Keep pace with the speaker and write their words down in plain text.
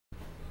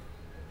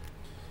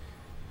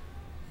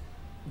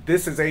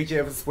This is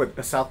AJ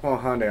with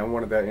Southpaw Hyundai. I'm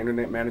one of the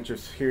internet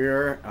managers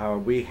here.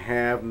 We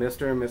have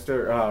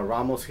Mr.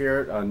 Ramos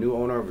here, a new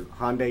owner of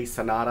Hyundai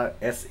Sonata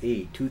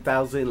SE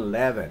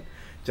 2011.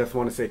 Just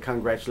want to say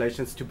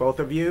congratulations to both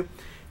of you,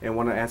 and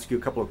want to ask you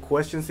a couple of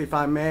questions, if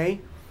I may.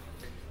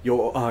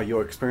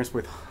 Your experience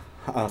with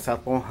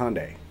Southpaw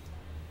Hyundai.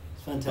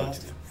 It's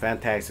fantastic.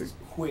 Fantastic.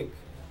 Quick.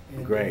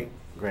 And, Great.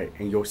 Great.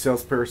 And your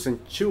salesperson,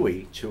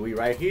 Chewy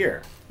right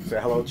here.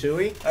 Say hello,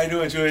 Chewy. How you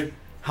doing, Chewy?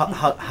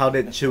 How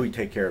did Chewy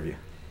take care of you?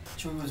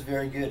 Chewy was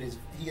very good.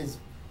 He is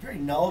very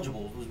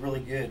knowledgeable. It was really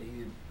good.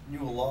 He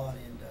knew a lot,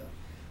 and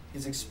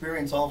his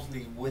experience,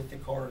 obviously, with the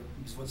car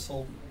is what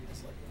sold me.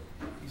 It's like,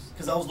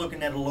 because I was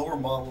looking at a lower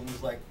model, and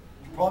he's like,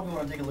 "You probably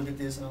want to take a look at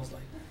this," and I was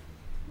like,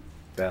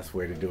 "That's the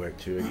way to do it,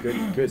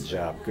 Chewy. Good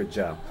job. Good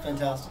job."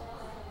 Fantastic.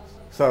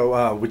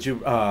 So, would you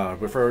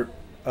refer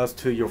us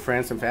to your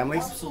friends and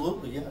families?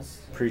 Absolutely, yes.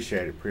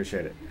 Appreciate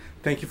it.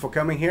 Thank you for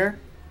coming here,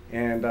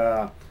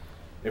 and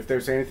if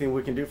there's anything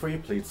we can do for you,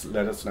 please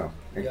let us know.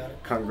 And Got it.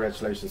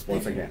 congratulations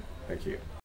once again. Thank you.